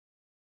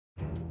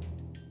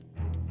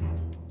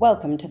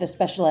Welcome to the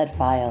Special Ed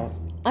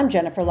Files. I'm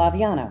Jennifer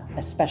Laviano,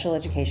 a special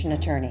education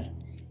attorney.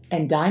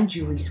 And I'm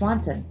Julie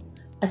Swanson,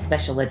 a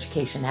special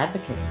education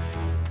advocate.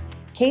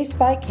 Case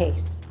by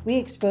case, we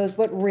expose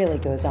what really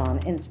goes on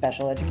in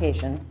special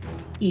education.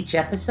 Each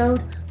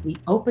episode, we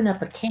open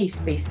up a case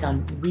based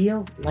on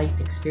real life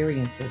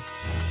experiences.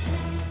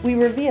 We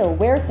reveal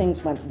where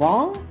things went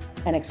wrong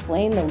and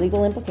explain the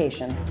legal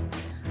implication.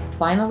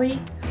 Finally,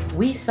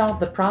 we solve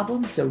the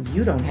problem so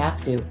you don't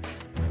have to.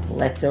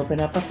 Let's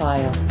open up a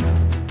file.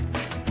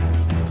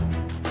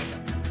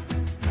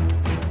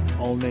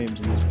 All names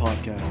in this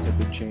podcast have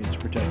been changed to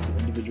protect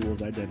the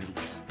individuals'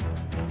 identities.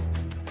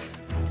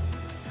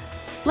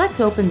 Let's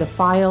open the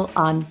file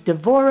on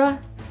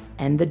Devorah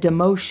and the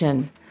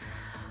Demotion.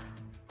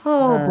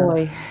 Oh,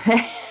 boy.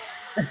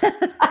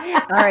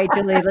 All right,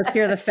 Julie, let's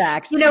hear the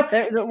facts.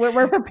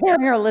 We're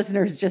preparing our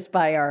listeners just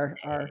by our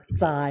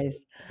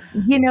size.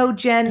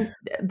 Jen,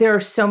 there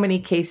are so many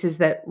cases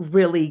that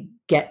really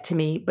get to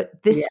me,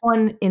 but this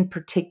one in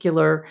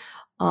particular,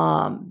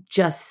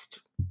 just...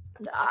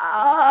 Okay.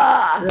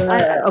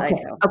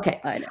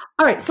 I know.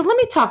 All right. So let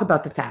me talk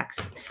about the facts.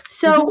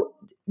 So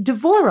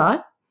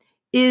Devorah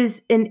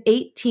is an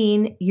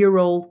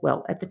 18-year-old,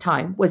 well, at the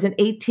time was an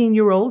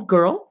 18-year-old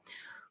girl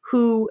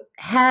who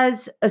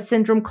has a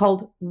syndrome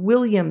called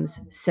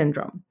Williams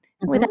syndrome.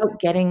 Without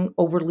getting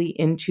overly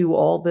into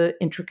all the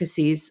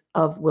intricacies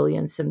of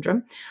Williams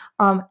syndrome,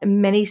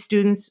 many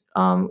students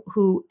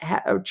who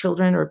are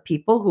children or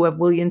people who have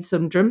Williams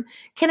syndrome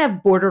can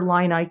have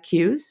borderline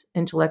IQs,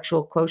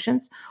 intellectual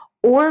quotients,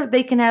 or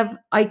they can have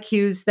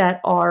IQs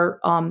that are,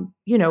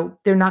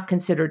 they're not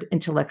considered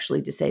intellectually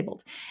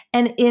disabled.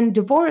 And in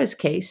Devorah's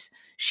case,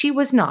 she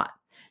was not.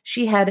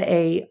 She had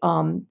a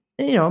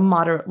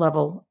moderate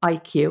level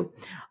IQ.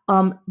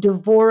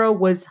 Devorah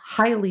was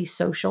highly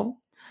social,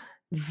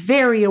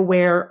 very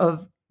aware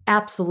of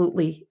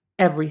absolutely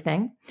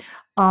everything.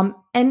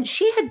 And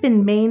she had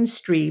been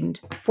mainstreamed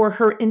for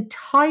her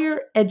entire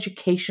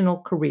educational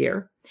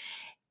career,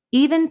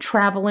 even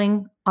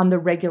traveling on the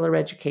regular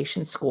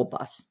education school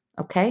bus.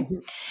 Okay.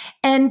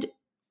 And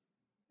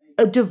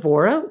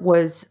Devorah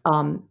was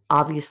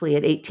obviously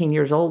at 18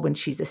 years old when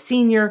she's a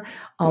senior.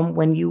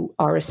 When you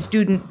are a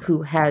student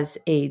who has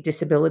a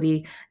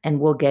disability, and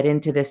we'll get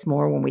into this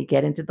more when we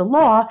get into the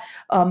law,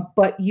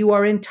 but you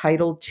are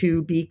entitled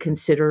to be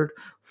considered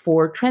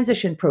for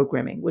transition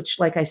programming, which,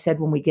 like I said,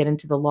 when we get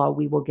into the law,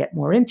 we will get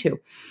more into.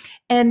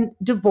 And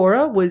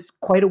Devorah was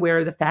quite aware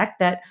of the fact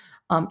that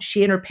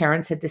she and her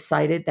parents had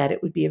decided that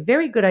it would be a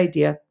very good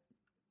idea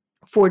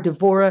for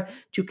Devorah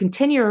to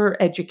continue her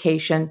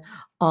education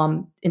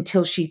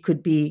until she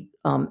could be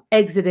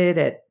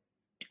exited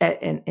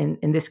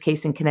in this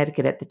case in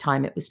Connecticut at the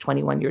time it was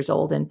 21 years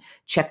old, and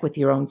check with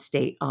your own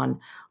state on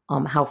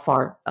how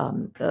far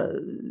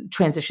the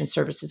transition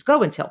services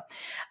go until.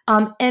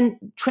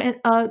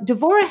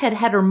 Devorah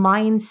had her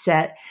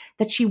mindset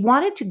that she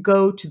wanted to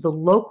go to the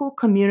local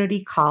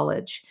community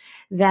college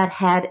that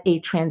had a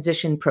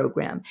transition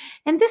program.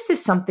 And this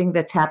is something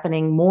that's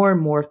happening more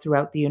and more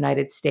throughout the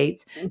United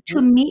States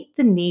to meet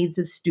the needs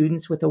of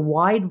students with a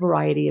wide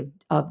variety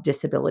of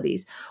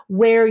disabilities,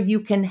 where you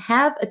can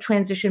have a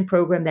transition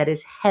program that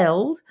is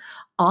held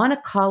on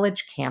a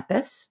college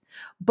campus,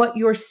 but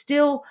you're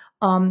still,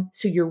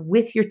 so you're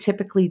with your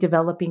typically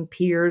developing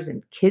peers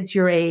and kids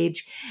your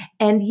age,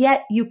 and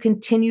yet you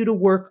continue to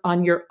work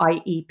on your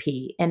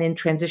IEP. And in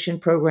transition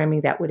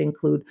programming, that would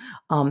include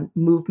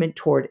movement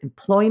toward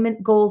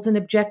employment goals and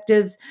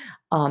objectives,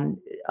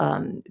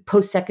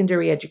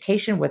 post-secondary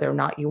education, whether or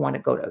not you want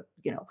to go to,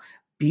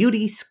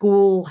 beauty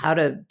school, how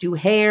to do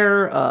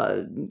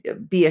hair,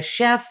 be a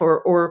chef,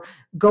 or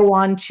go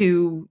on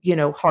to,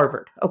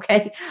 Harvard.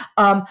 Okay.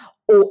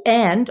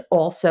 And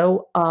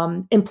also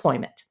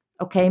employment.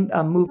 Okay.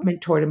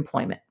 Movement toward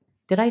employment.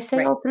 Did I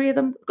say all three of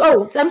them?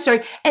 Oh, I'm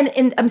sorry.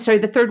 And I'm sorry.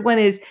 The third one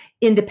is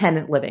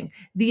independent living,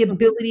 the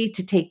ability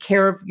to take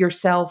care of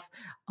yourself,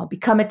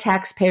 become a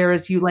taxpayer,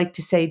 as you like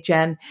to say,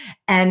 Jen,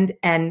 and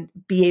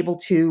be able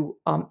to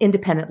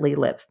independently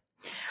live.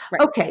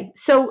 Right. Okay.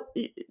 So,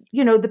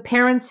 the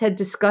parents had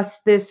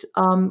discussed this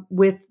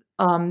with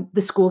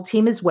the school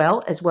team as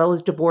well as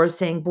Devorah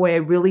saying, boy, I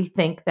really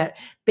think that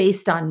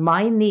based on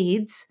my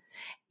needs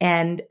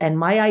and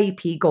my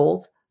IEP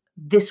goals,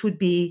 this would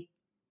be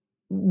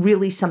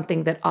really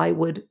something that I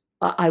would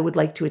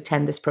like to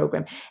attend this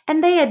program.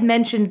 And they had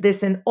mentioned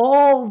this in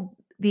all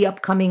the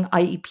upcoming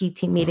IEP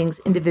team meetings,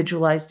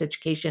 individualized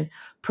education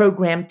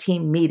program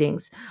team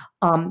meetings,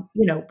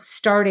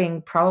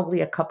 starting probably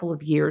a couple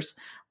of years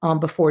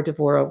before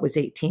Devorah was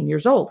 18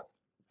 years old.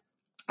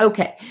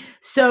 Okay,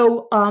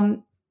 so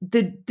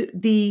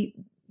the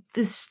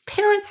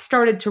parents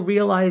started to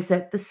realize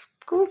that the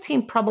school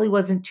team probably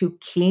wasn't too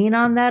keen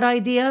on that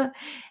idea.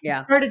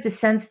 Yeah. Started to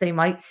sense they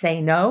might say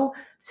no.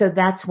 So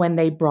that's when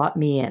they brought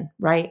me in,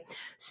 right?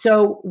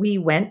 So we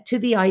went to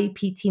the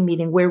IEP team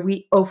meeting where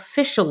we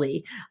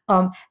officially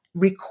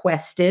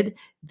requested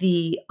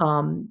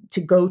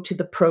to go to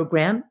the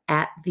program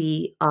at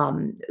the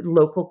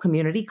local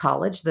community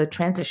college, the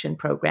transition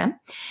program.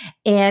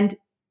 And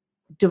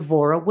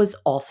Devorah was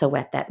also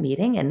at that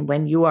meeting. And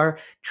when you are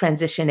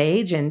transition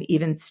age and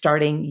even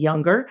starting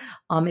younger,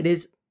 it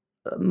is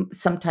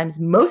sometimes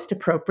most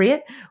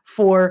appropriate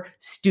for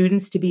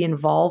students to be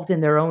involved in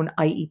their own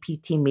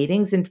IEP team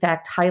meetings. In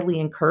fact, highly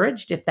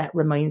encouraged if that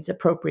remains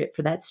appropriate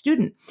for that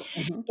student.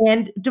 Mhm.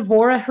 And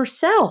Devorah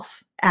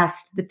herself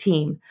asked the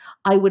team,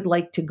 I would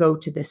like to go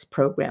to this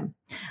program.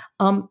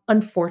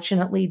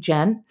 Unfortunately,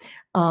 Jen,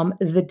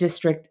 the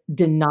district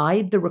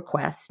denied the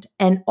request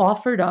and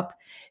offered up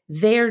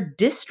their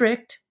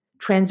district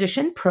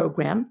transition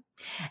program.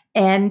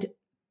 And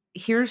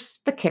here's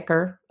the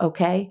kicker,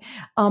 okay?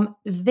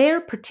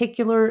 Their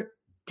particular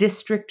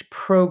district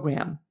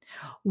program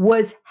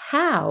was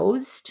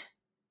housed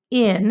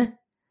in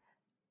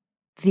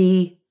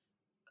the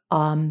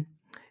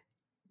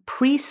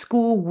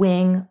preschool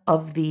wing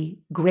of the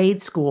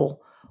grade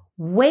school,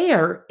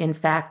 where, in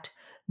fact,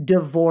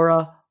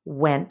 Devorah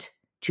went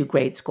to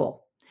grade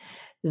school.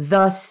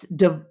 Thus,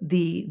 the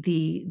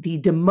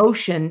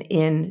demotion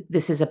in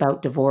This Is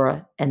About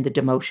Devorah and the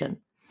Demotion.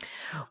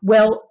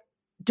 Well,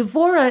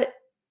 Devorah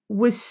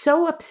was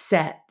so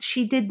upset.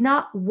 She did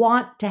not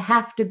want to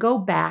have to go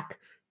back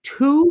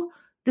to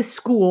the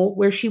school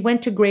where she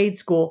went to grade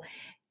school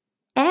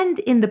and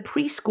in the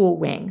preschool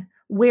wing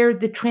where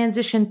the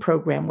transition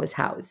program was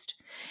housed.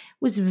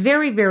 Was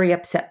very, very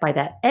upset by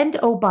that. And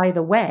oh, by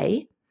the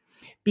way,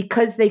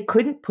 because they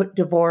couldn't put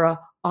Devorah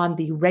on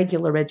the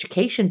regular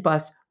education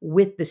bus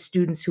with the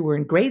students who were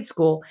in grade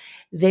school,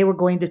 they were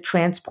going to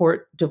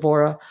transport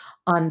Devorah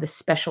on the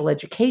special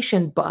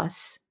education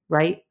bus,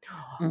 right?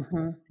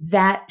 Mm-hmm.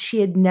 That she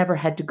had never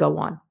had to go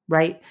on,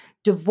 right?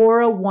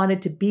 Devorah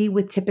wanted to be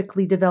with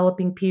typically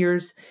developing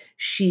peers.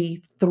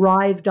 She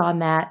thrived on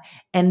that.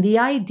 And the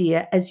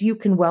idea, as you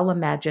can well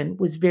imagine,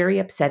 was very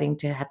upsetting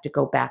to have to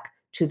go back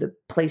to the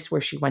place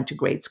where she went to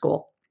grade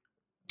school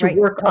to Right.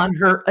 work on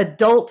her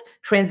adult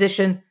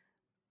transition,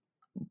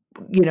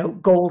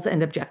 goals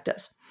and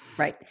objectives.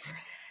 Right.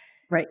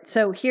 Right.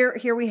 So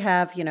here we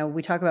have,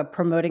 we talk about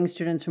promoting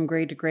students from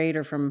grade to grade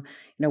or from,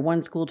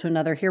 one school to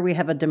another. Here we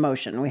have a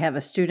demotion. We have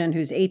a student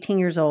who's 18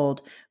 years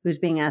old, who's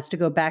being asked to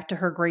go back to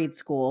her grade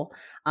school,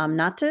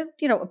 not to,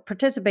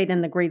 participate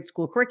in the grade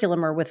school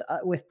curriculum or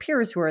with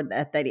peers who are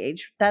at that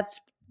age. That's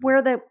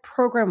where the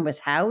program was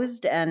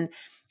housed. And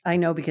I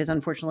know because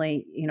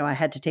unfortunately, I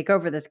had to take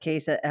over this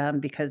case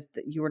because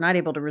you were not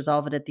able to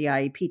resolve it at the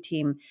IEP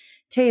team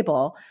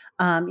table.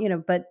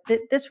 But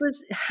this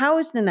was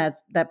housed in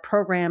that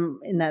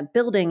program in that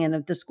building,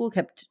 and the school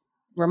kept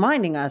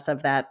reminding us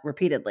of that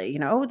repeatedly.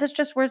 Oh, that's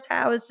just where it's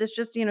housed. It's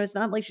just, it's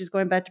not like she's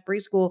going back to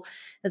preschool.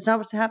 That's not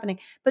what's happening.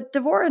 But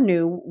Devorah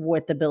knew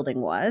what the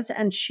building was,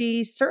 and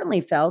she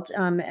certainly felt,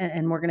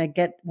 and we're going to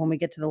get when we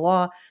get to the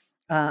law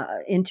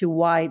into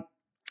why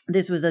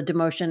this was a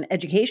demotion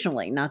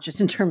educationally, not just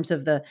in terms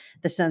of the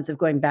sense of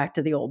going back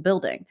to the old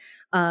building.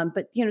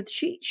 But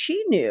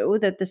she knew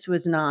that this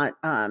was not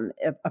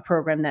a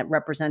program that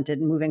represented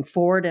moving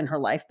forward in her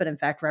life, but in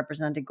fact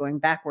represented going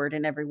backward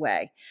in every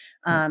way.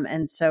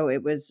 And so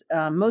it was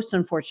most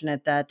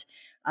unfortunate that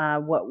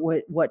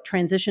what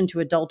transition to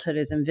adulthood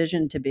is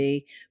envisioned to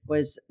be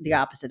was the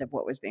opposite of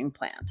what was being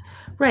planned.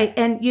 Right.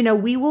 And,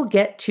 we will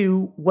get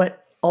to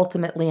what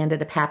ultimately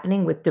ended up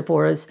happening with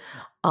Devorah's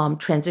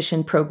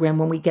transition program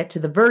when we get to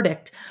the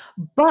verdict.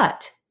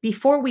 But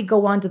before we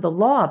go on to the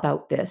law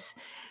about this,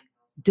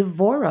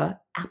 Devorah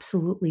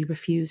absolutely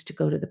refused to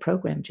go to the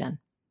program, Jen.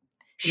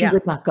 She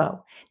would not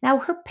go. Now,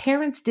 her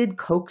parents did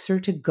coax her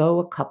to go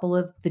a couple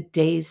of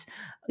days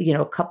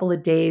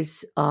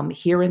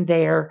here and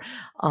there.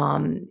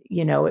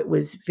 It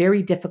was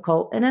very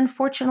difficult. And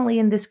unfortunately,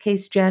 in this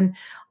case, Jen,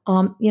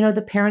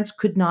 the parents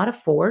could not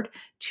afford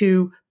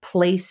to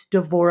place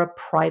Devorah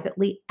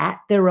privately at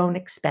their own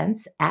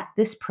expense at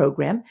this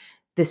program.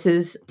 This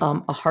is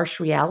a harsh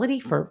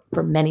reality for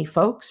many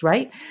folks,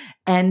 right?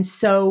 And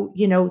so,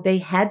 they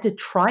had to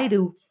try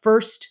to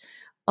first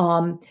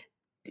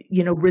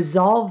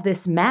resolve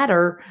this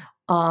matter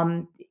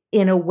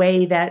in a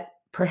way that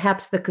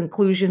perhaps the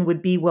conclusion would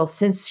be, well,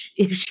 since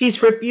if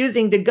she's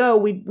refusing to go,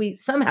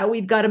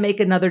 we've got to make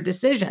another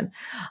decision.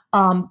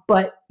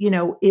 But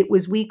it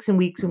was weeks and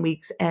weeks and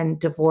weeks, and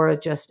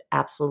Devorah just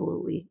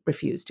absolutely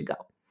refused to go.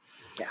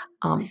 Yeah.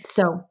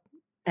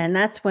 And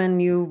that's when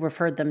you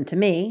referred them to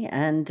me,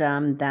 and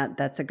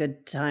that's a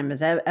good time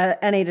as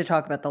any to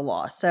talk about the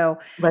law. So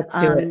let's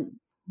do it.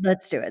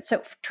 Let's do it.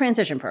 So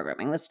transition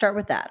programming, let's start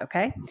with that,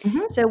 okay?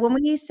 Mm-hmm. So when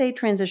we say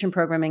transition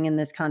programming in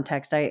this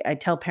context, I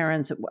tell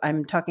parents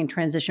I'm talking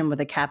transition with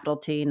a capital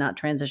T, not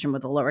transition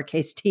with a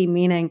lowercase t,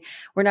 meaning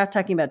we're not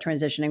talking about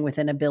transitioning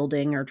within a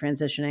building or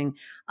transitioning,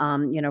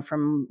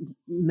 from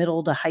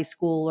middle to high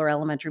school or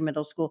elementary,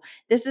 middle school.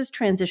 This is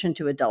transition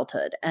to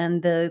adulthood.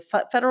 And the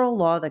federal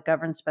law that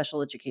governs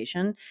special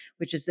education,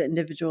 which is the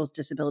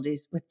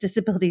with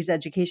Disabilities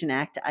Education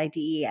Act,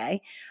 IDEA,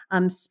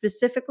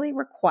 specifically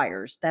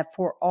requires that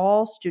for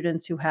all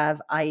students who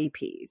have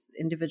IEPs,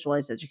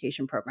 individualized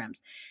education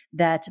programs,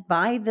 that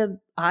by the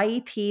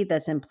IEP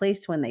that's in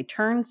place when they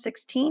turn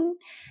 16,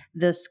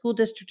 the school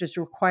district is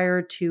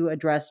required to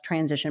address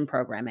transition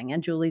programming.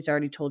 And Julie's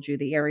already told you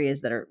the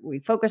areas that we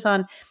focus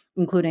on,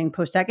 including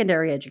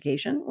post-secondary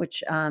education,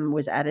 which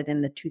was added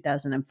in the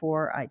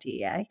 2004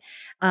 IDEA,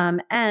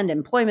 and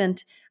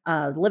employment,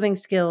 living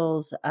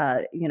skills,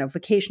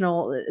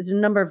 vocational. There's a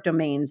number of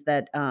domains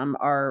that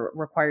are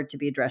required to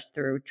be addressed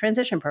through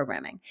transition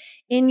programming.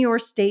 In your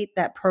state,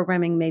 that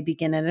programming may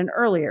begin at an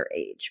earlier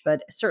age,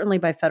 but certainly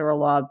by federal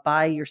law,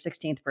 by your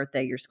 16th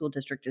birthday, your school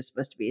district is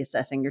supposed to be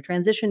assessing your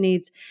transition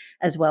needs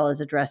as well as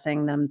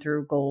addressing them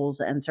through goals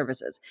and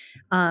services.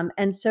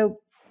 And so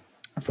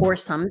for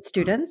some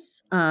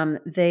students,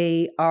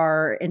 they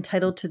are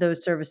entitled to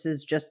those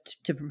services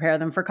just to prepare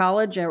them for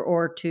college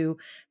or to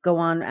go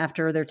on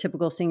after their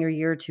typical senior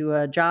year to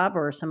a job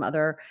or some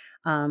other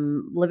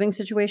living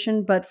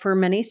situation. But for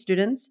many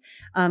students,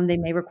 they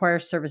may require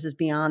services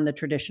beyond the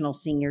traditional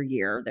senior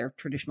year, their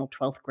traditional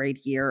 12th grade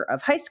year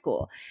of high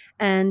school.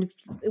 And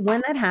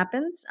when that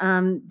happens,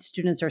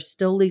 students are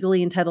still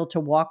legally entitled to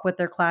walk with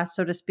their class,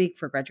 so to speak,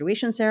 for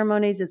graduation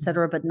ceremonies, et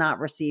cetera, but not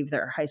receive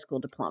their high school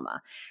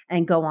diploma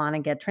and go on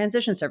and get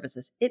transition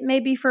services. It may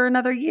be for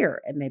another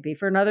year. It may be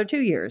for another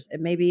 2 years.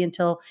 It may be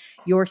until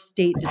your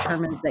state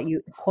determines that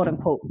you, quote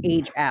unquote,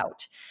 age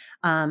out.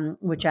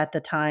 Which at the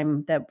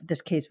time that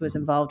this case was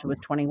involved was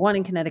 21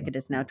 in Connecticut,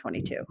 is now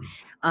 22.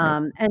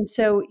 And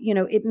so,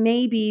 it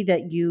may be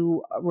that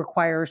you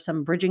require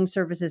some bridging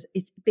services.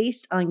 It's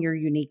based on your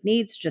unique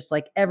needs, just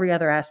like every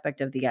other aspect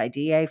of the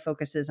IDA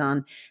focuses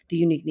on the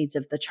unique needs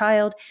of the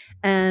child.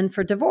 And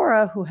for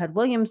Devorah, who had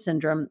Williams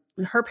syndrome,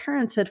 her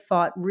parents had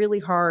fought really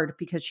hard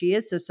because she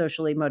is so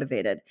socially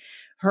motivated,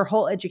 her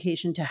whole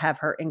education to have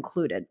her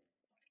included.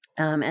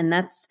 And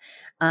that's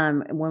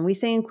when we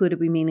say included,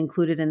 we mean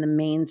included in the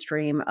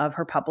mainstream of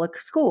her public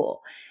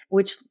school,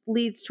 which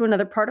leads to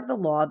another part of the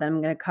law that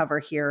I'm going to cover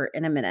here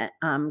in a minute,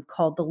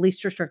 called the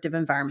least restrictive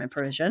environment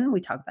provision.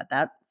 We talk about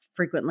that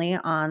frequently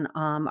on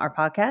our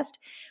podcast,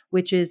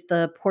 which is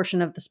the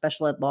portion of the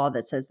special ed law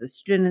that says the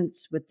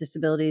students with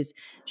disabilities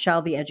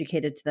shall be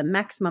educated to the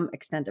maximum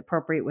extent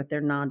appropriate with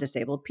their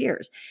non-disabled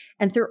peers.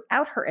 And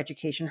throughout her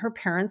education, her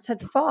parents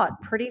had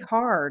fought pretty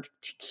hard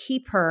to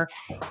keep her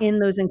in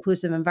those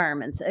inclusive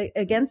environments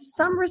against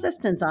some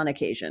resistance on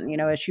occasion.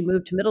 As she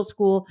moved to middle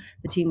school,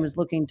 the team was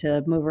looking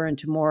to move her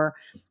into more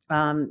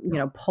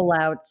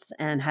pullouts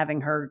and having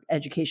her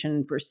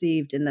education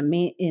received in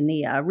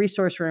the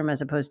resource room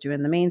as opposed to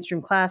in the mainstream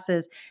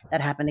classes.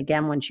 That happened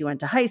again when she went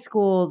to high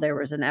school. There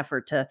was an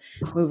effort to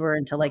move her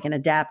into like an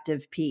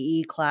adaptive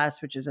PE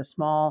class, which is a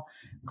small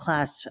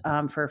class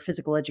for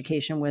physical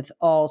education with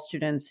all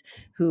students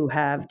who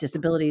have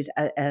disabilities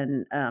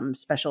and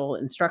special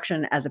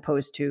instruction, as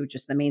opposed to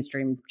just the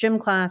mainstream gym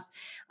class.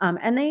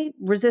 And they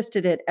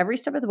resisted it every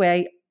step of the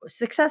way,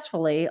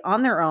 successfully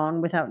on their own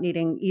without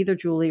needing either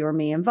Julie or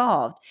me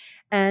involved.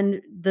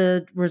 And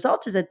the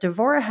result is that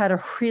Devorah had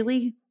a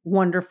really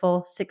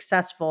wonderful,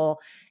 successful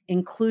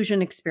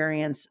inclusion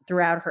experience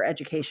throughout her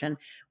education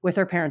with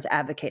her parents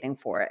advocating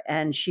for it.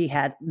 And she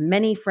had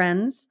many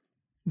friends.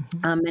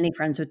 Many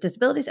friends with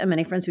disabilities and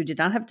many friends who did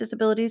not have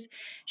disabilities.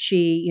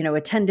 She,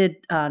 attended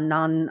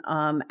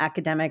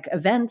non-academic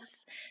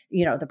events,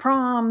 the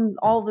prom,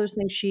 all those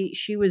things.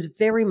 She was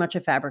very much a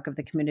fabric of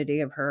the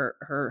community of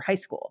her high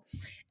school.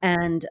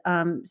 And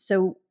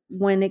so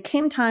when it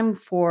came time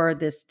for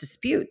this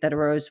dispute that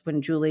arose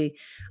when Julie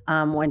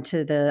went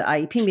to the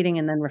IEP meeting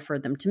and then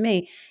referred them to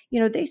me,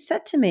 they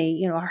said to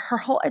me, her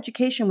whole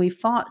education, we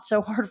fought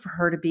so hard for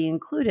her to be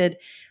included,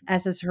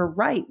 as is her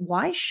right.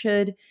 Why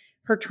should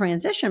her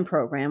transition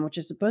program, which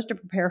is supposed to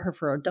prepare her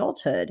for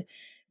adulthood,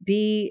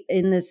 be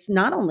in this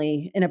not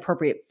only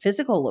inappropriate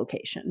physical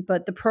location,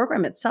 but the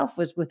program itself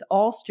was with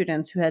all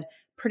students who had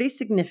pretty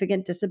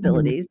significant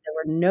disabilities. There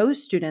were no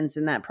students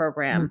in that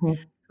program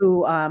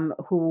who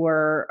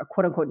were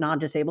quote unquote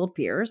non-disabled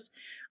peers.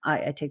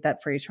 I take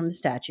that phrase from the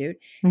statute.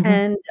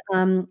 And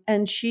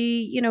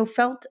she,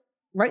 felt,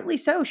 rightly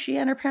so, she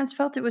and her parents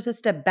felt it was a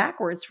step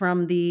backwards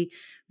from the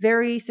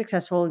very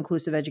successful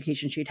inclusive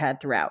education she'd had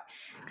throughout.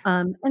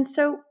 And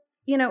so,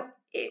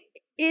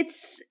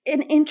 it's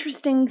an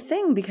interesting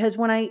thing because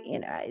when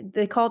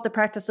they call it the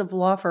practice of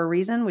law for a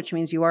reason, which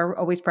means you are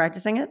always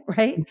practicing it,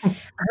 right?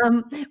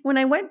 When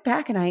I went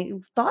back and I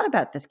thought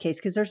about this case,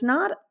 because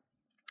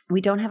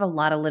we don't have a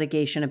lot of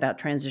litigation about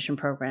transition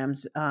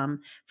programs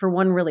for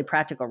one really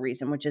practical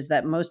reason, which is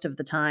that most of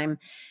the time,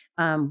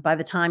 by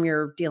the time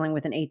you're dealing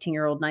with an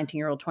 18-year-old,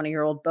 19-year-old,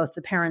 20-year-old, both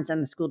the parents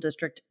and the school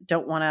district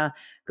don't want to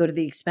go to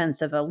the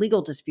expense of a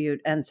legal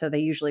dispute. And so they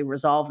usually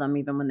resolve them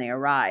even when they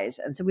arise.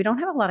 And so we don't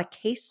have a lot of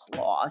case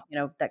law,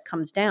 that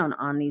comes down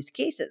on these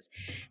cases.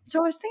 So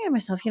I was thinking to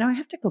myself, I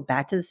have to go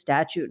back to the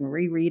statute and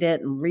reread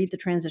it and read the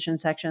transition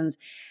sections.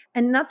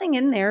 And nothing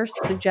in there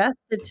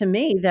suggested to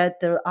me that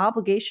the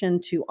obligation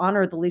to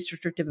honor the least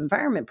restrictive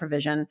environment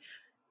provision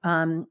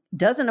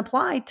doesn't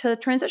apply to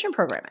transition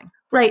programming.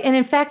 Right. And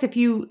in fact, if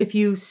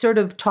you sort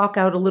of talk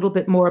out a little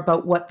bit more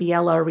about what the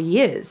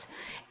LRE is,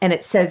 and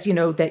it says,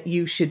 that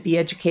you should be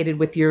educated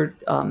with your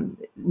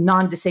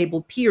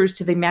non-disabled peers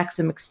to the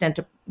maximum extent,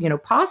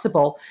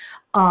 possible,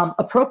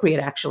 appropriate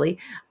actually.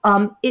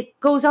 It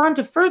goes on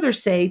to further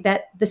say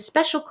that the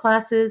special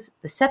classes,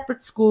 the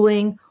separate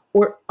schooling,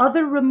 or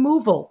other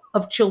removal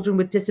of children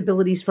with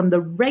disabilities from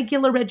the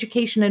regular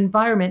education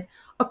environment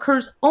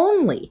occurs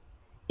only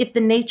if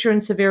the nature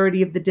and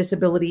severity of the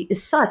disability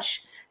is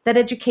such that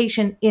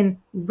education in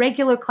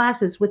regular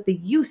classes with the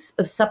use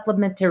of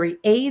supplementary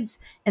aids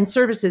and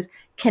services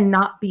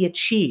cannot be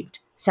achieved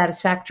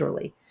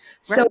satisfactorily.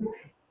 So Right.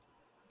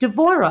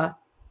 Devorah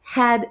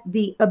had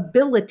the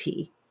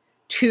ability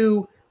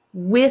to,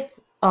 with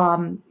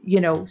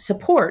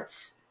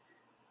supports,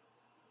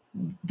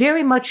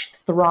 very much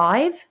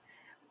thrive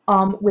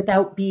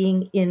without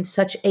being in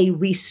such a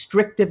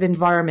restrictive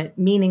environment,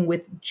 meaning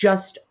with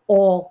just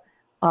all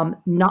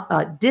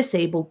not,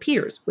 disabled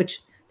peers,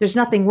 which there's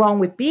nothing wrong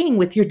with being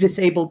with your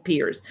disabled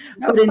peers.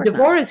 No, But of in course not.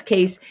 Devorah's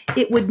case,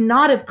 it would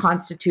not have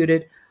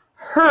constituted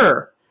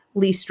her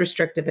least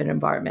restrictive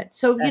environment.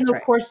 So, That's of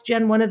right. course,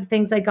 Jen, one of the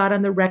things I got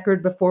on the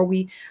record before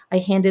I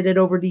handed it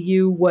over to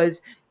you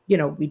was,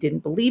 we didn't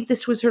believe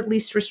this was her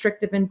least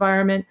restrictive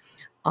environment.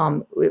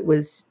 It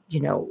was,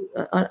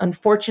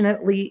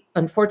 unfortunate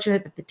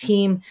that the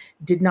team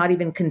did not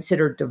even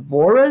consider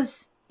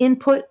Devorah's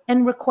input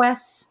and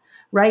requests,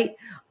 right?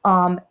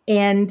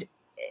 And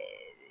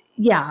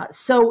yeah,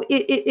 so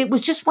it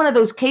was just one of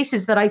those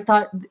cases that I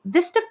thought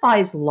this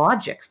defies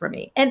logic for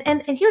me.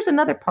 And here's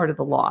another part of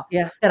the law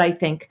Yeah. that I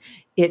think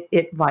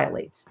it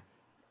violates: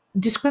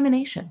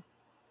 discrimination,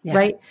 Yeah.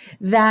 right?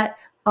 That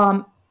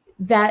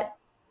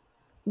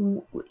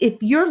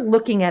if you're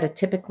looking at a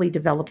typically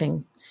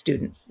developing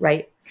student,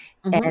 right,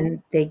 Mhm.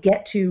 and they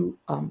get to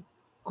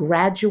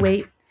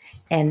graduate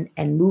and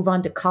move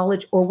on to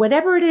college or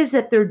whatever it is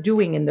that they're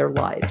doing in their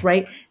lives,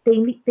 right?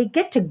 They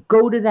get to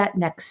go to that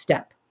next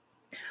step.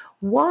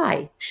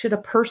 Why should a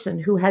person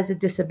who has a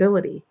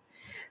disability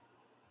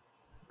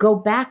go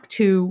back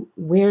to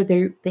where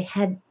they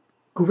had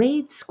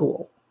grade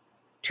school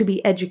to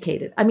be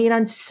educated? I mean,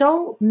 on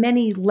so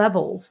many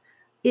levels,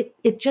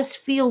 it just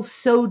feels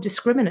so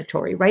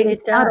discriminatory, right? It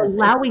It's not does.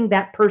 allowing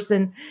that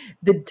person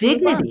the To move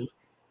on. dignity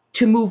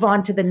to move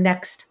on to the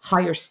next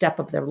higher step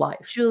of their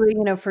life. Julie,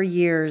 for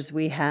years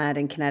we had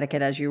in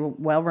Connecticut, as you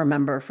well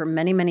remember, for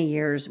many, many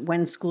years,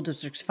 when school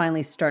districts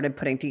finally started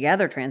putting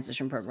together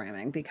transition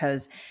programming,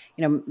 because,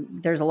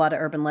 there's a lot of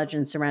urban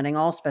legends surrounding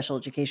all special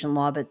education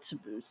law, but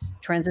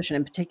transition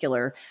in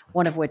particular,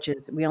 one of which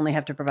is we only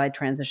have to provide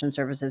transition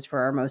services for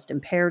our most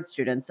impaired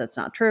students. That's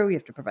not true. You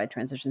have to provide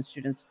transition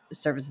students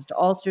services to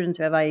all students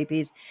who have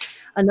IEPs.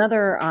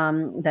 Another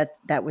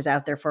that was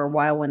out there for a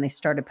while when they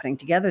started putting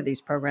together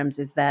these programs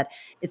is that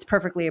it's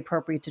perfectly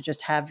appropriate to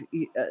just have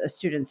a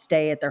student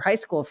stay at their high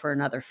school for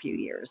another few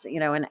years,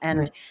 and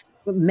Right.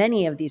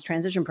 many of these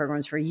transition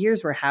programs for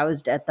years were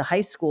housed at the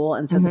high school.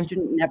 And so the Mhm.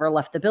 student never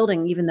left the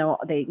building, even though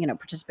they,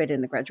 participated in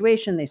the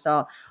graduation. They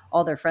saw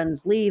all their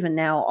friends leave. And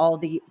now all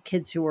the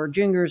kids who were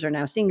juniors are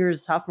now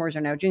seniors, sophomores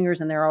are now juniors,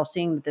 and they're all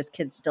seeing that this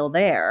kid's still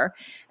there.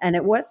 And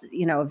it was,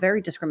 a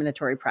very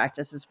discriminatory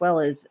practice, as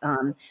well as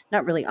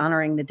not really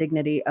honoring the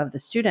dignity of the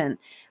student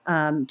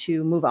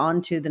to move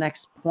on to the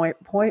next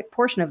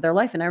portion of their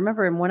life. And I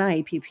remember in one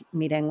IEP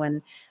meeting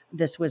when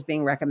this was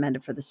being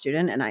recommended for the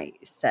student, and I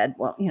said,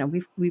 well,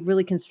 we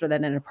really consider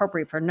that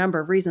inappropriate for a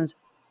number of reasons.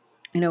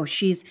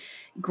 She's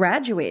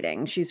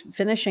graduating, she's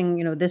finishing,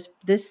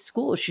 this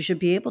school. She should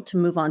be able to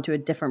move on to a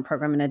different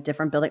program in a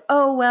different building.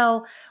 Oh,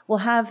 well, we'll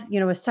have,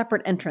 a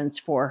separate entrance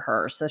for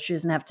her, so she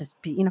doesn't have to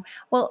be,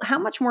 well, how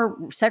much more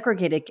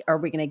segregated are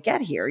we going to get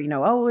here?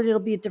 Oh, it'll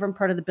be a different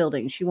part of the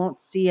building. She won't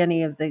see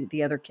any of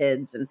the other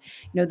kids. And,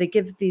 they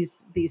give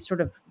these sort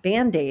of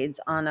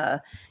Band-Aids on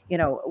a,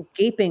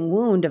 gaping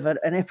wound of an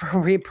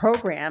inappropriate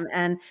program.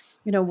 And,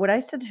 what I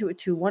said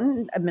to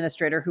one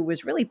administrator who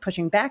was really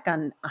pushing back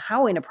on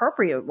how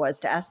inappropriate it was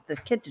to ask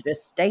this kid to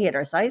just stay at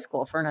his high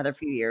school for another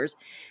few years,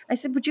 I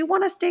said, would you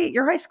want to stay at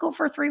your high school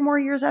for 3 more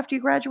years after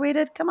you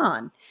graduated? Come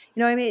on.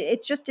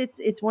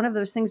 It's one of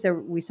those things that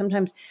we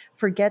sometimes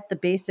forget the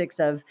basics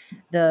of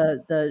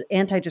the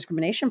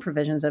anti-discrimination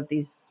provisions of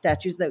these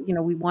statutes, that,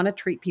 we want to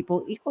treat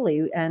people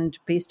equally and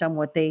based on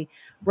what they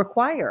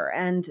require.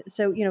 And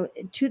so,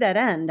 to that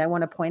end, I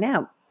want to point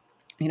out,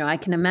 I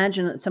can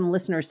imagine some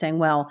listeners saying,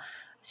 well,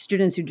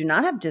 students who do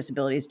not have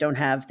disabilities don't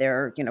have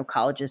their,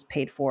 colleges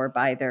paid for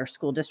by their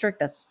school district.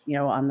 That's,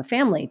 on the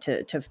family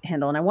to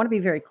handle. And I want to be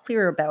very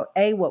clear about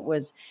A, what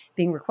was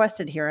being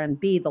requested here, and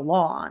B, the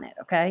law on it.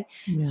 Okay.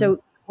 Yeah.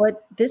 So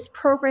what this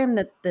program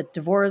that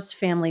Devorah's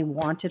family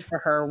wanted for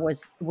her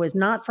was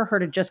not for her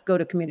to just go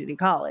to community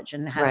college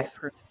and have Right.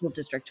 her school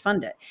district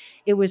fund it.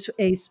 It was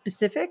a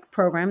specific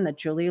program that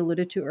Julie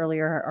alluded to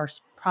earlier, are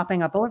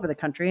popping up all over the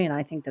country, and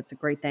I think that's a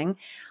great thing,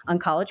 on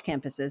college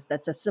campuses.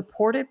 That's a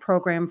supported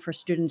program for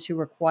students who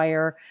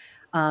require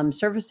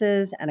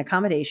services and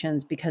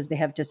accommodations because they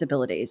have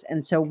disabilities.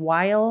 And so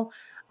while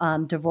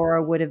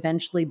Devorah would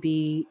eventually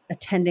be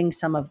attending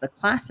some of the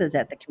classes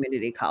at the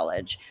community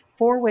college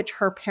for which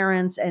her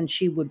parents and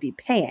she would be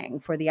paying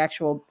for the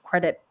actual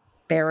credit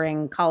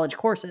bearing college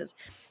courses.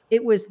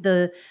 It was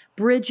the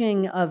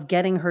bridging of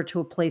getting her to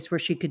a place where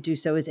she could do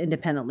so as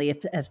independently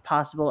as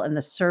possible, and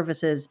the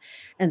services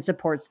and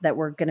supports that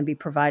were going to be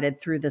provided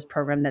through this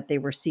program that they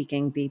were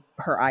seeking be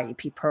her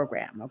IEP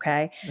program.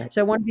 Okay. Right.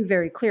 So I want to be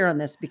very clear on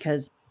this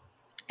because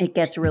it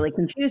gets really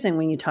confusing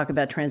when you talk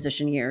about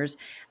transition years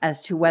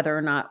as to whether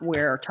or not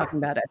we're talking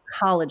about a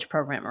college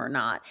program or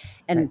not.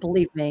 And Right.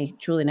 believe me,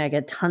 Julie and I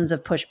get tons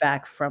of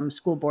pushback from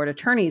school board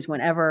attorneys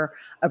whenever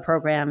a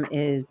program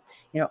is,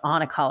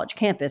 on a college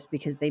campus,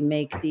 because they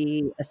make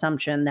the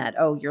assumption that,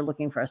 oh, you're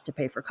looking for us to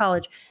pay for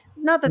college.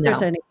 Not that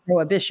there's No. any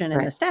prohibition in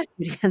Right. the statute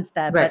against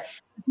that, Right. but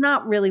it's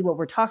not really what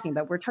we're talking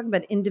about. We're talking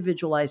about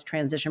individualized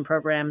transition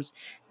programs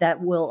that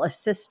will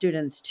assist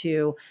students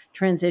to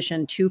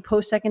transition to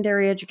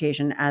post-secondary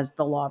education as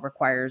the law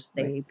requires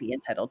they Right. be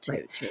entitled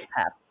Right. to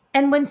have.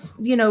 And when,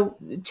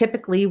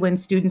 typically when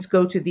students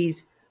go to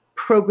these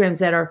programs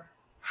that are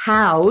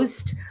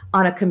housed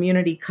on a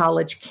community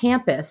college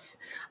campus,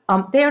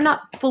 they are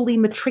not fully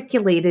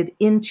matriculated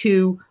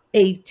into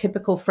a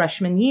typical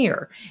freshman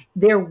year.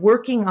 They're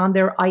working on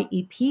their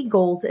IEP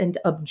goals and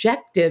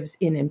objectives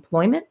in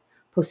employment,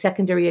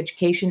 post-secondary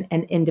education,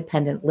 and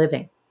independent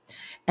living.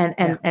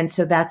 And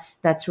so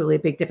that's really a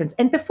big difference.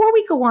 And before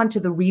we go on to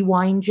the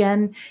rewind,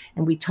 Jen,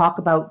 and we talk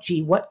about,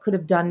 what could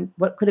have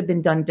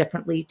been done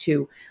differently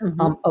to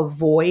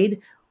avoid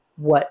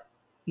what,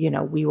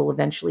 we will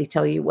eventually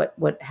tell you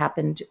what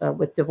happened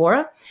with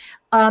Devorah,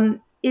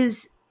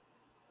 is,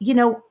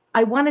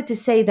 I wanted to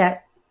say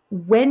that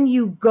when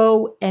you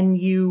go and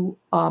you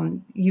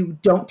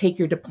don't take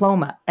your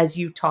diploma, as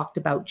you talked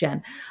about,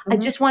 Jen, I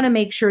just want to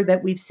make sure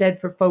that we've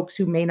said, for folks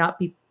who may not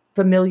be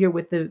familiar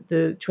with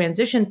the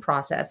transition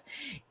process,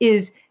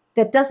 is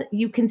that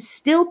you can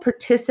still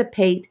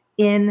participate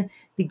in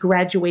the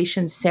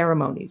graduation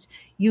ceremonies.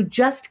 You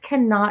just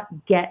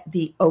cannot get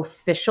the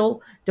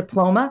official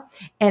diploma.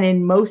 And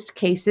in most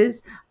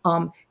cases,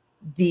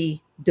 the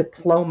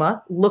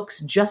diploma looks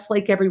just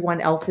like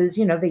everyone else's.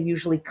 They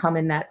usually come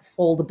in that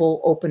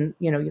foldable open,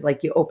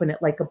 like you open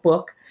it like a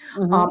book.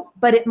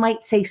 But it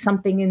might say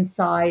something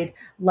inside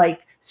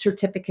like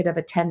certificate of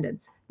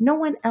attendance. No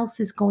one else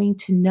is going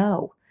to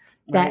know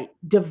that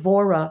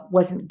Devorah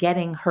wasn't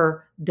getting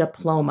her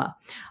diploma.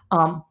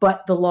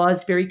 But the law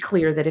is very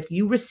clear that if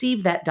you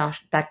receive that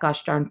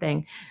gosh darn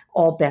thing,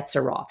 all bets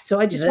are off.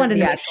 So I just wanted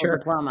to make sure.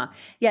 Diploma.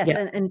 Yes.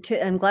 Yeah. And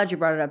I'm glad you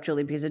brought it up,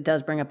 Julie, because it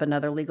does bring up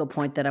another legal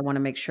point that I want to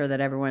make sure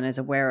that everyone is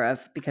aware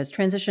of, because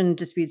transition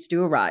disputes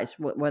do arise.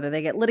 Whether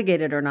they get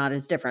litigated or not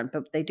is different,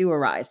 but they do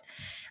arise.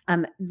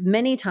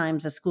 Many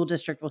times a school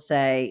district will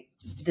say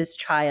this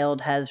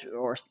child has,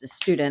 or the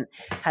student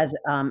has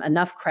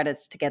enough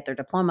credits to get their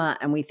diploma,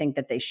 and we think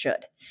that they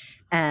should.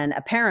 And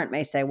a parent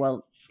may say,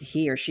 well,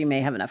 he or she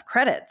may have enough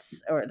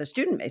credits, or the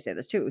student may say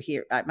this too.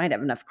 I might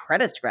have enough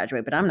credits to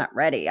graduate, but I'm not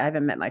ready. I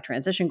haven't met my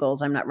transition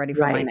goals. I'm not ready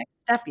for my next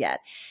step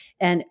yet.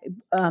 And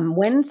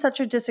when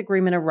such a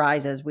disagreement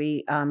arises,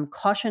 we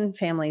caution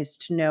families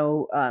to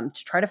know,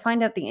 to try to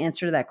find out the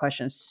answer to that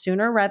question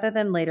sooner rather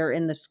than later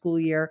in the school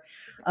year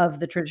of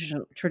the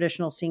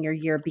traditional senior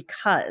year,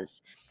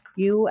 because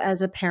you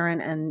as a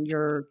parent and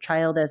your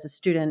child as a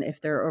student,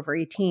 if they're over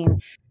 18,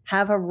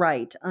 have a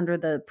right under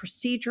the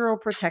procedural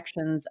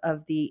protections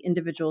of the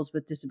Individuals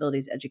with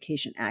Disabilities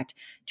Education Act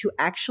to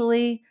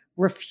actually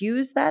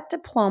refuse that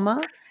diploma.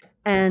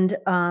 And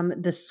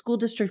the school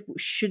district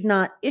should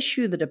not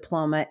issue the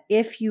diploma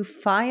if you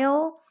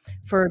file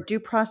for a due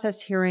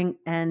process hearing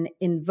and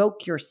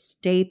invoke your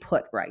stay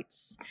put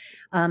rights.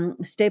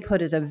 Stay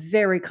put is a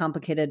very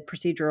complicated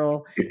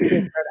procedural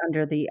safeguard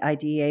under the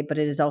IDEA, but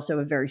it is also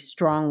a very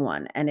strong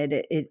one.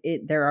 And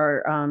there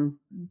are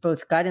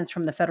both guidance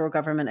from the federal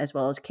government as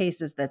well as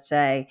cases that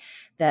say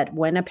that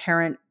when a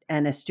parent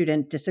and a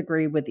student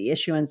disagree with the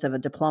issuance of a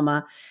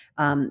diploma,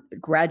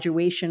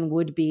 graduation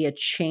would be a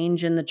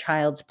change in the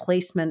child's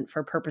placement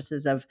for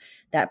purposes of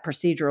that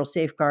procedural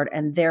safeguard.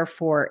 And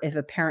therefore, if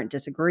a parent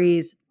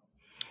disagrees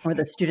or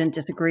the student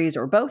disagrees,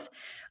 or both,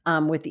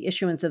 with the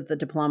issuance of the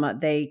diploma,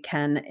 they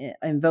can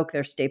invoke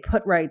their stay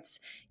put rights.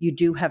 You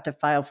do have to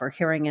file for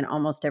hearing in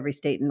almost every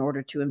state in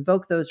order to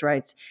invoke those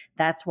rights.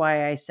 That's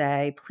why I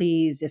say,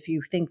 please, if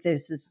you think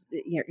this is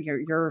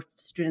your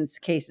student's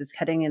case is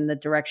heading in the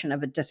direction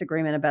of a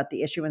disagreement about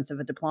the issuance of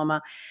a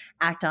diploma,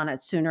 act on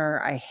it sooner.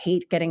 I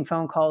hate getting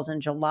phone calls in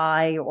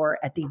July or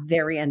at the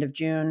very end of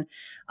June,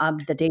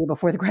 the day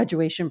before the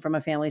graduation, from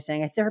a family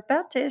saying they're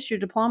about to issue a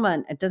diploma,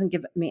 and it doesn't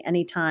give me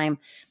any time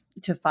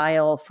to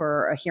file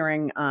for a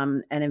hearing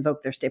and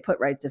invoke their stay put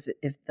rights.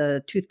 If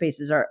the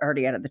toothpaste is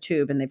already out of the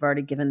tube and they've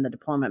already given the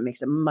diploma, it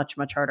makes it much,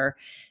 much harder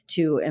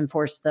to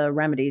enforce the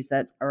remedies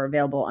that are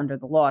available under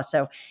the law.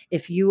 So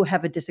if you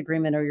have a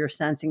disagreement or you're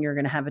sensing you're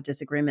going to have a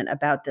disagreement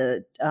about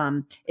the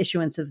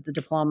issuance of the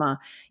diploma,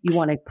 you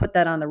want to put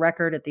that on the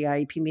record at the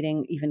IEP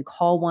meeting, even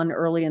call one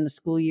early in the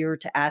school year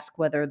to ask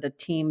whether the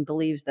team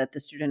believes that the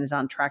student is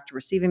on track to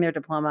receiving their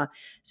diploma,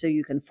 so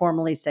you can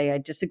formally say, I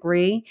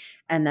disagree,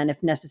 and then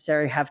if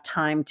necessary, have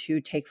time to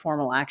take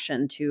formal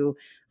action to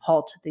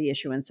halt the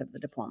issuance of the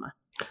diploma.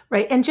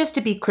 Right. And just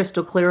to be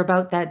crystal clear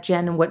about that,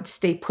 Jen, and what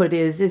stay put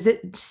is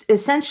it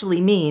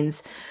essentially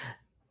means,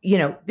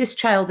 this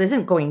child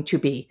isn't going to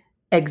be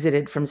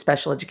exited from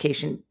special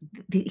education.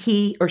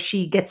 He or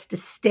she gets to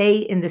stay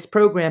in this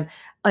program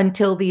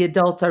until the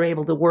adults are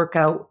able to work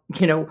out,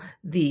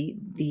 the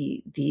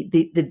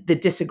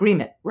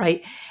disagreement,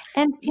 right?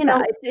 And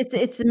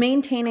it's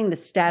maintaining the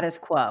status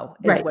quo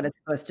is right. what it's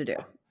supposed to do.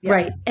 Yeah.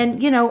 Right.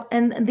 And,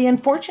 and the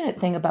unfortunate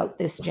thing about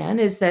this, Jen,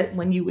 is that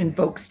when you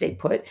invoke stay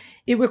put,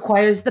 it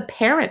requires the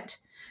parent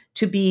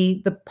to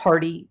be the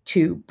party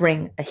to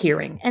bring a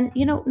hearing. And,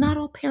 not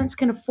all parents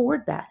can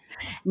afford that.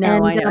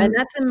 No, I know. And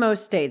that's in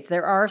most states.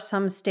 There are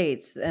some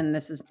states, and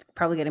this is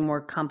probably getting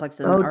more complex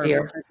than our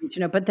research,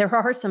 but there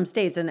are some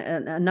states, and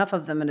enough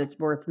of them, and it's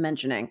worth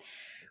mentioning,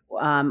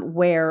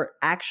 where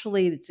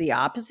actually it's the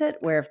opposite,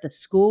 where if the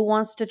school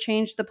wants to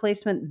change the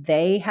placement,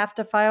 they have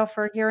to file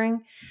for a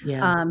hearing.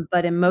 Yeah.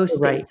 But in most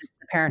states, it's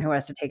the parent who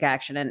has to take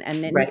action. And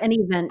in any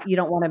event, you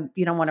don't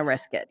want to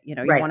risk it. You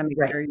want to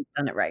make sure you've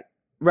done it right.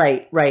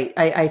 Right.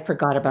 I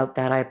forgot about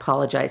that. I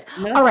apologize.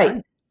 No, all right.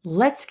 Fine.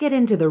 Let's get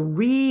into the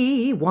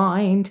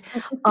rewind.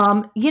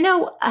 I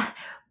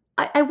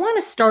want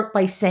to start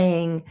by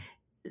saying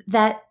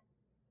that,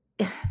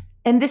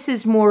 and this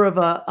is more of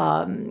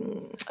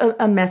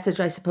a message,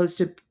 I suppose,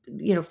 to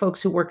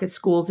folks who work at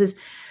schools, is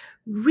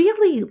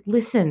really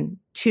listen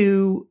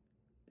to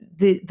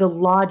the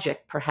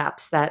logic,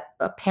 perhaps, that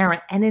a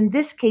parent, and in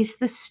this case,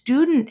 the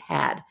student,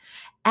 had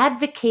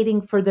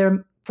advocating for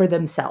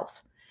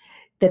themselves.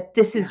 That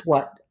this is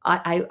what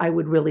I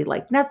would really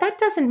like. Now, that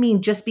doesn't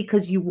mean just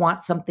because you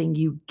want something,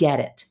 you get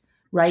it,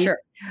 right? Sure.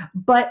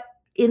 But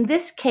in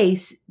this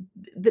case,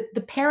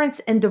 the parents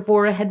and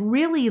Devorah had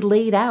really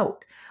laid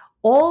out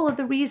all of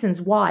the reasons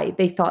why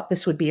they thought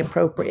this would be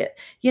appropriate,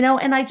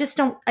 and I just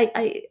don't,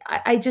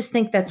 I just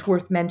think that's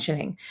worth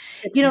mentioning.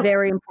 It's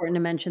very important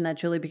to mention that,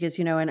 Julie, because,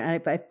 and I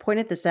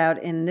pointed this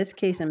out in this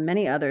case and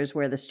many others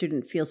where the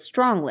student feels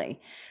strongly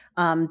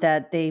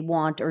that they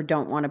want or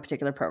don't want a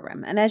particular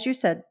program. And as you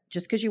said,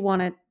 just because you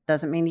want it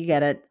doesn't mean you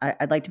get it.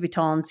 I'd like to be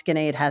tall and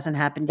skinny. It hasn't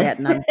happened yet,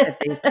 and I'm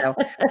 50, so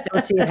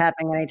don't see it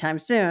happening anytime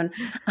soon.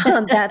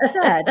 That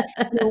said,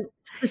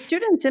 the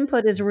students'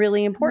 input is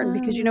really important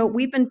because,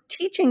 we've been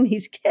teaching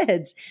these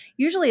kids,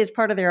 usually as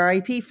part of their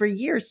IEP for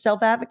years,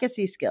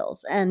 self-advocacy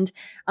skills and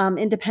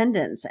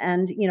independence.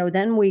 And,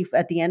 then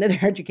at the end of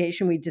their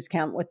education, we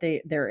discount what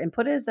their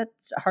input is.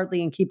 That's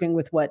hardly in keeping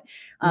with what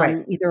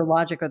either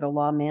logic or the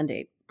law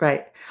mandate.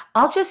 Right.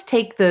 I'll just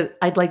take the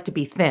I'd like to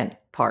be thin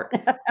part.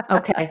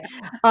 Okay.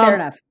 Fair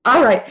enough.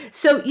 All right.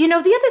 So, the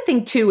other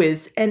thing too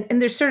is, and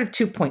there's sort of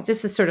 2 points.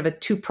 This is sort of a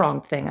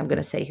 2-pronged thing I'm going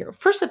to say here.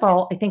 First of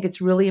all, I think it's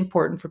really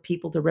important for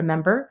people to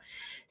remember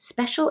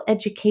special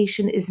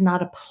education is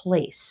not a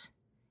place.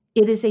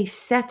 It is a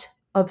set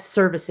of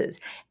services.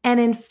 And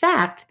in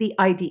fact, the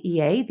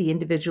IDEA, the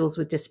Individuals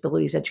with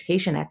Disabilities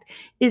Education Act,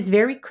 is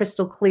very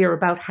crystal clear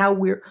about how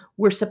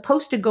we're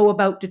supposed to go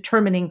about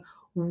determining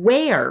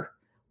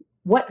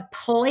what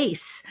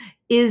place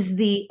is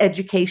the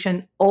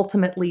education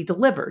ultimately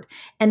delivered.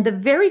 And the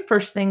very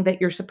first thing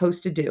that you're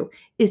supposed to do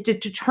is to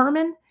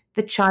determine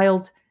the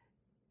child's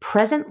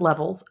present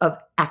levels of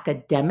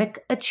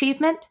academic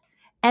achievement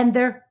and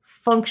their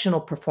functional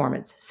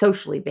performance,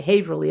 socially,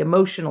 behaviorally,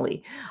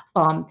 emotionally.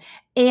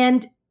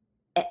 And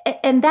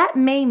that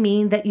may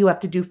mean that you have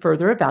to do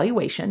further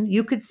evaluation.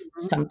 You could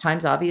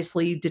sometimes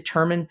obviously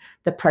determine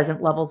the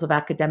present levels of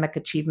academic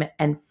achievement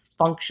and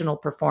functional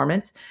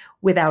performance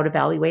without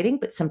evaluating,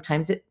 but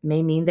sometimes it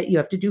may mean that you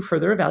have to do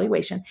further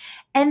evaluation.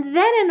 And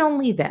then and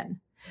only then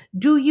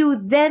do you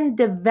then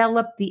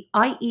develop the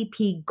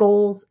IEP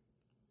goals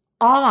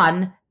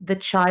on the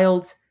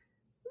child's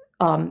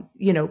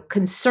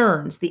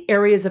concerns, the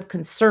areas of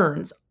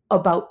concerns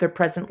about their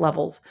present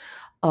levels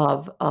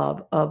of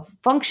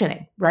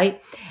functioning,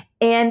 right?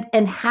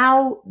 And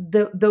how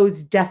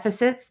those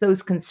deficits,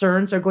 those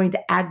concerns are going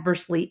to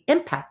adversely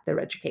impact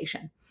their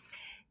education.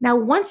 Now,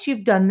 once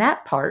you've done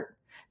that part,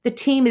 the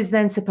team is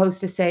then supposed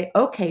to say,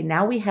 okay,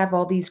 now we have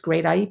all these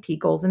great IEP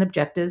goals and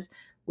objectives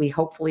we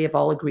hopefully have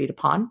all agreed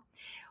upon.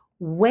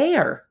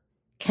 Where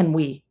can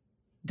we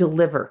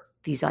deliver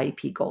these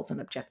IEP goals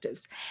and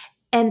objectives?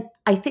 And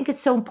I think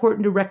it's so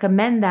important to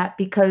recommend that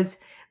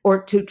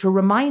or to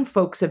remind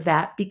folks of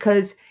that,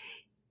 because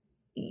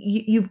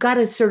you've got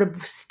to sort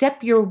of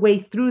step your way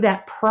through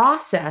that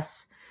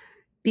process,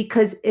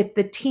 because if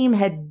the team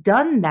had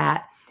done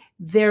that,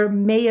 it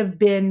may have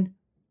been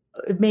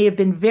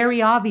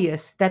very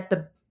obvious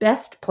that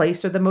best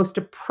place, or the most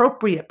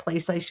appropriate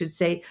place, I should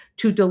say,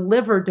 to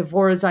deliver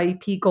Devorah's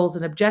IEP goals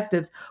and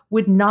objectives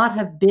would not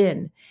have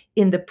been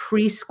in the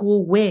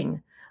preschool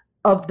wing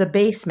of the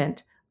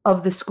basement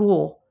of the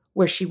school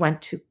where she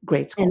went to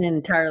grade school. An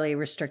entirely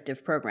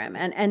restrictive program.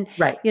 And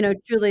Right.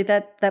 Julie,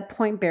 that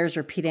point bears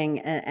repeating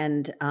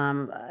and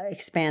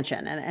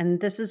expansion. And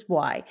this is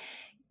why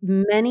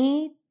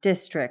many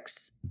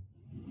districts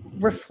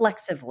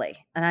reflexively,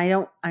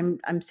 and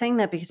I'm saying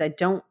that because I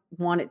don't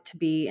want it to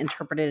be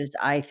interpreted as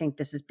I think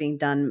this is being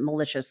done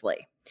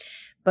maliciously,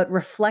 but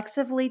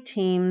reflexively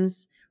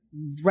teams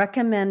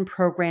recommend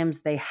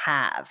programs they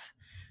have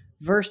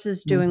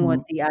versus doing what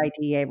the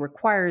IDEA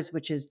requires,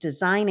 which is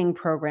designing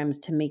programs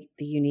to meet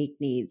the unique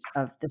needs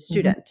of the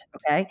student.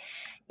 Okay.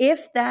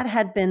 If that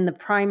had been the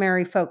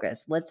primary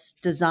focus, let's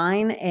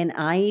design an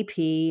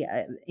IEP,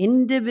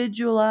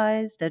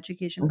 individualized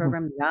education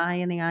program, the I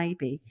in the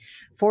IEP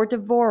for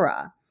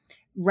Devorah,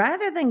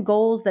 rather than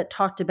goals that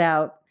talked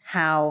about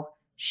how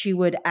she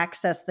would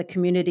access the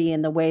community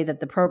in the way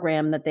that the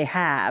program that they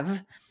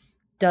have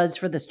does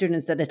for the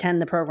students that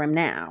attend the program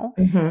now.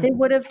 They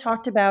would have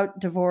talked about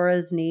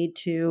Devorah's need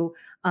to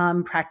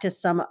practice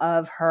some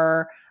of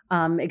her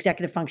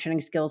executive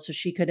functioning skills so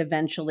she could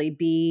eventually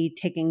be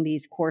taking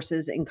these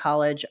courses in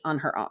college on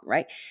her own,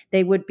 right?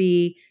 They would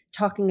be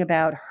talking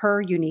about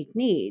her unique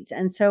needs.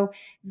 And so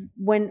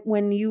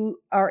when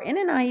you are in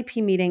an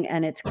IEP meeting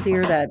and it's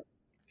clear that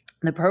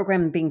the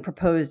program being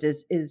proposed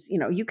is,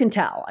 you can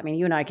tell, I mean,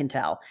 you and I can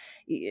tell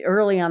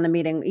early on the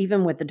meeting,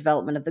 even with the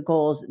development of the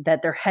goals,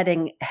 that they're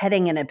heading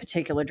in a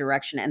particular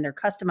direction, and they're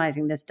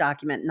customizing this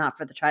document, not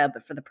for the child,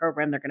 but for the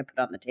program they're going to put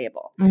on the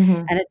table.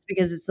 And it's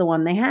because it's the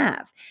one they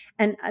have.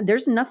 And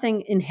there's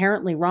nothing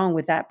inherently wrong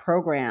with that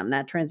program,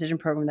 that transition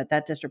program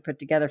that district put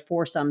together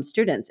for some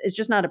students. It's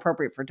just not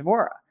appropriate for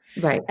Devorah.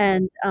 Right.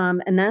 And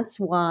that's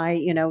why,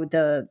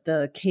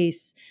 the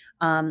case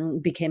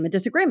became a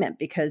disagreement,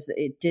 because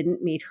it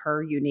didn't meet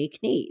her unique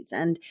needs.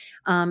 And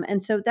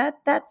so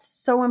that's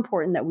so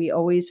important, that we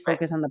always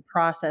focus on the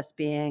process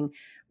being,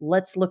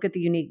 let's look at the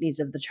unique needs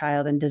of the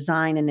child and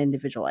design an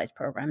individualized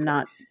program,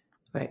 not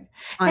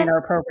find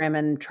our program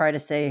and try to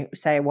say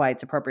why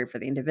it's appropriate for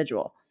the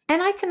individual.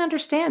 And I can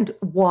understand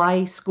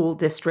why school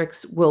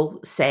districts will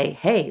say,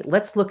 hey,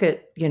 let's look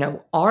at,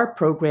 our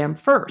program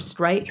first,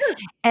 right? Sure.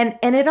 And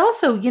it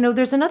also,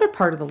 there's another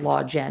part of the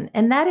law, Jen,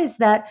 and that is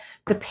that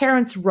the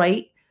parent's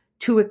right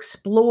to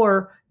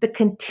explore the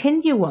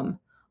continuum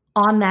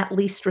on that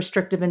least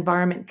restrictive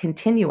environment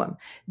continuum,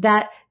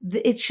 that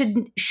it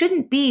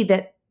shouldn't be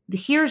that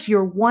here's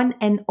your one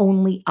and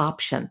only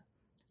option.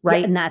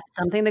 Right. Yeah, and that's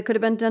something that could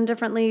have been done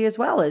differently as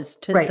well, as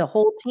to the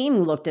whole team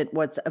looked at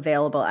what's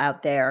available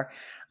out there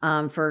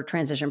for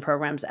transition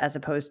programs, as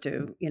opposed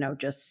to,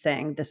 just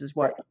saying this is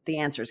what the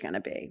answer is going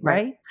to be.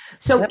 Right.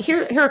 So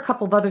here are a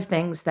couple of other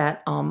things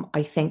that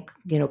I think,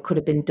 could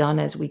have been done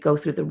as we go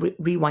through the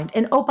rewind.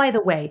 And oh, by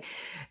the way,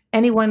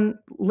 anyone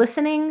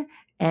listening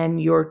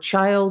and your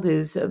child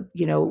is,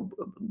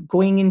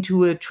 going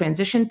into a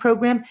transition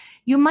program,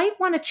 you might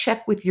want to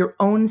check with your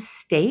own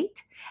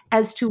state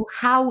as to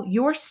how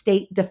your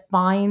state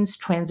defines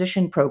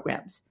transition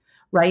programs,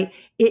 right?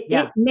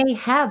 It may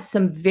have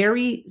some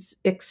very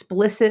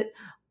explicit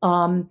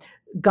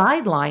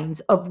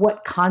guidelines of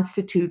what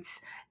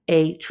constitutes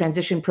a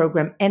transition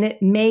program. And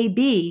it may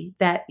be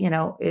that,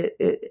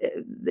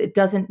 it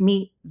doesn't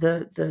meet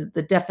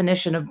the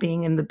definition of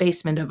being in the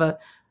basement of a,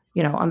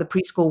 on the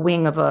preschool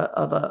wing of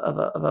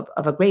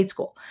a grade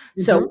school.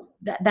 So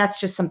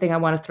that's just something I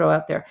want to throw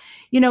out there.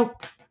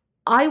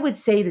 I would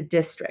say to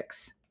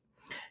districts,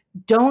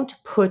 don't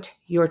put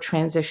your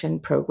transition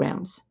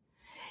programs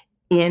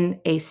in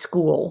a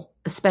school,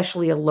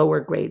 especially a lower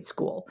grade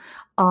school.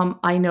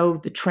 I know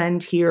the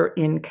trend here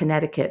in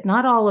Connecticut,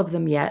 not all of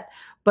them yet,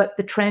 but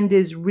the trend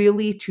is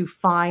really to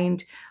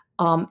find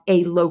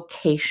a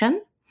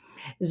location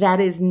that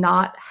is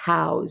not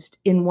housed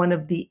in one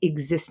of the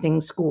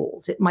existing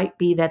schools. It might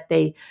be that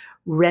they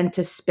rent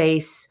a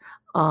space,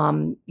 at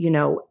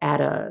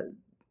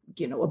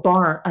a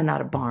barn,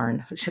 not a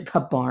barn, a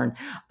barn.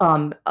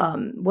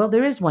 Well,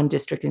 there is one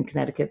district in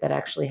Connecticut that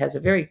actually has a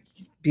very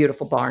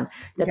beautiful barn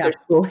that their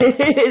school,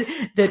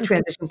 the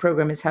transition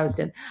program is housed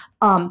in.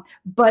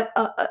 But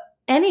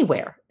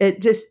anywhere,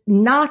 it just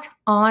not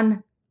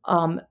on,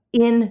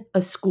 in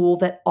a school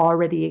that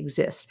already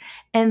exists.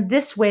 And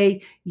this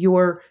way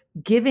you're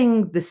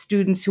giving the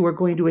students who are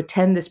going to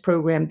attend this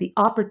program the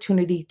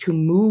opportunity to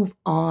move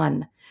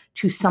on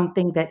to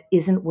something that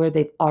isn't where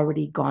they've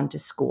already gone to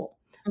school.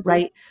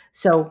 Right.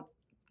 So,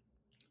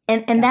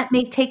 and that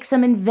may take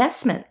some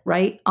investment,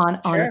 right, on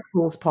a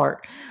school's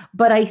part.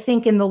 But I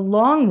think in the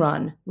long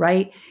run,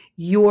 right,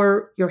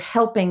 you're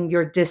helping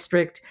your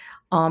district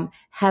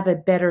have a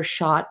better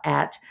shot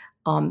at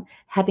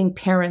having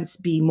parents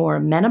be more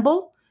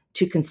amenable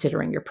to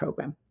considering your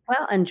program.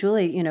 Well, and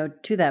Julie,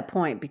 to that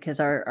point, because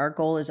our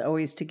goal is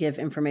always to give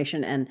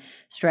information and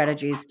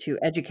strategies to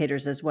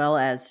educators as well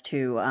as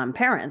to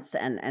parents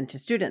and to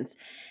students.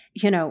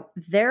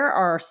 There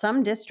are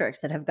some districts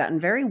that have gotten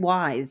very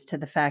wise to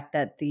the fact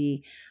that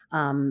the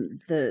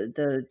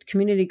The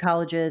community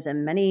colleges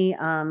and many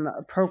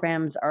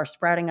programs are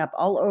sprouting up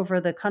all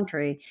over the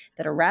country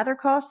that are rather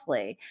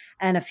costly.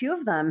 And a few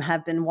of them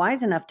have been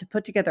wise enough to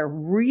put together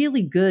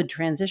really good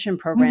transition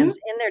programs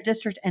in their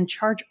district and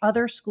charge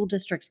other school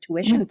districts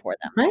tuition for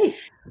them. Right.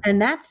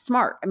 And that's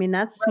smart. I mean,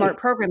 that's smart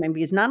programming,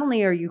 because not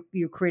only are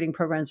you creating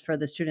programs for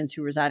the students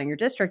who reside in your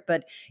district,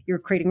 but you're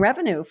creating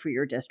revenue for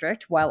your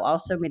district while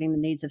also meeting the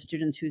needs of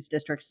students whose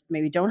districts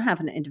maybe don't have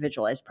an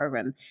individualized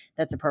program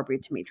that's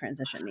appropriate to meet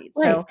transition needs.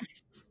 Right. So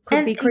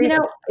could be creative.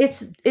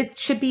 It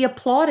should be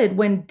applauded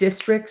when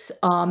districts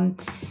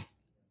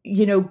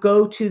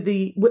go to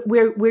the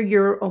where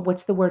you're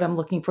what's the word I'm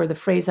looking for, the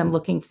phrase I'm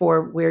looking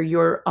for, where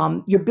you're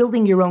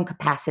building your own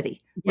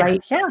capacity,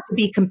 right? Yeah. To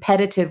be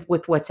competitive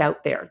with what's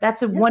out there.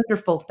 That's a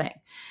wonderful thing.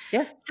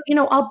 Yeah.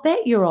 So, I'll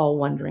bet you're all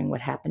wondering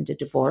what happened to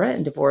Devorah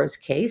and Devorah's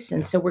case.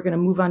 And so we're going to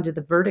move on to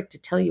the verdict to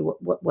tell you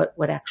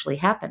what actually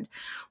happened.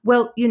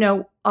 Well,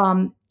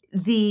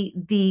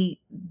 the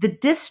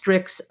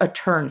district's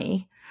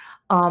attorney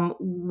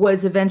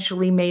was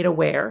eventually made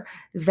aware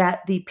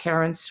that the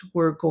parents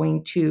were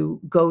going to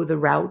go the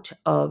route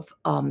of,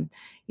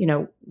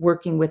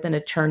 working with an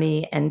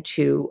attorney and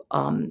to,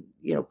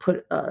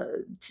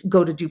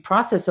 go to due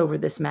process over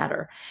this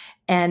matter,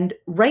 and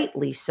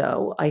rightly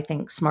so. I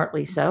think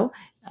smartly so.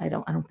 I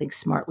don't think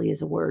smartly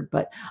is a word,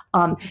 but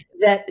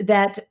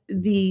that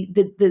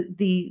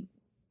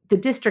the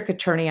district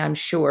attorney, I'm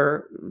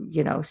sure,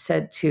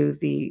 said to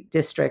the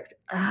district,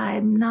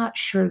 I'm not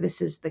sure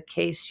this is the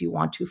case you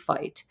want to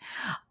fight,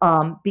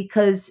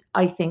 because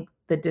I think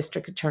the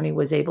district attorney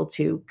was able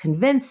to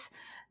convince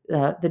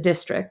the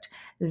district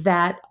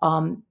that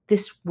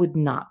this would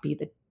not be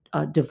the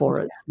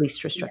Devorah's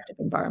least restrictive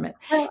environment.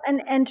 Well,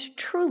 and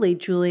truly,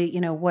 Julie,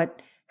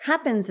 what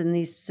happens in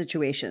these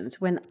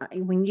situations when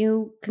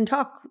you can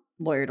talk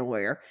lawyer to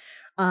lawyer,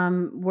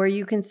 where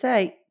you can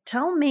say,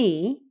 tell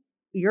me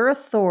your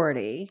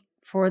authority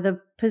for the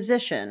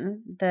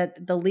position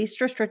that the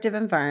least restrictive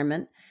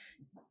environment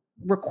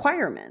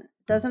requirement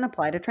doesn't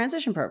apply to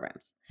transition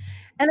programs.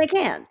 And they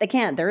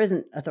can't, there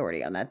isn't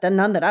authority on that.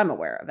 None that I'm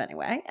aware of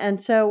anyway. And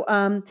so,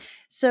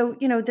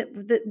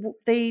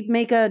 they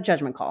make a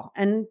judgment call.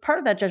 And part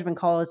of that judgment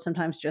call is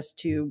sometimes just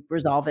to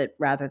resolve it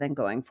rather than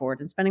going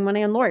forward and spending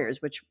money on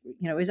lawyers, which,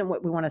 isn't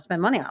what we want to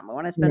spend money on. We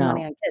want to spend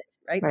money on kids,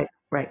 right?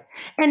 Right.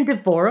 And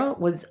Devorah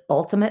was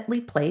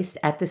ultimately placed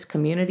at this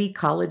community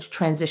college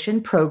transition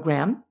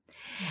program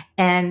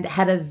and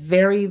had a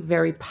very,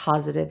 very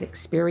positive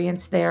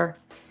experience there.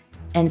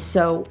 And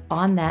so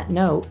on that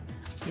note,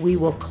 we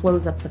will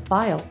close up the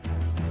file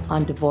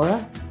on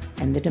Devorah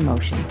and the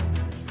demotion.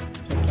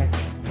 Take care.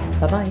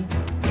 Bye-bye.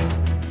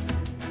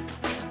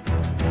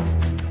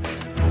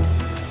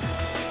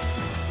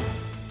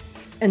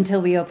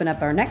 Until we open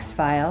up our next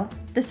file,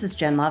 this is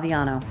Jen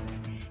Laviano.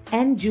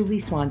 And Julie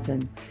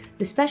Swanson.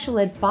 The Special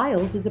Ed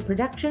Files is a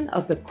production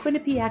of the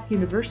Quinnipiac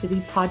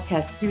University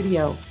Podcast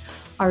Studio.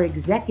 Our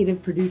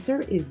executive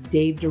producer is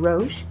Dave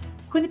DeRoche,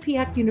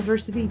 Quinnipiac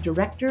University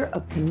Director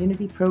of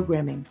Community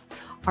Programming.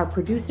 Our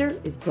producer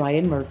is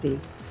Brian Murphy.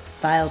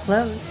 File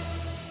closed.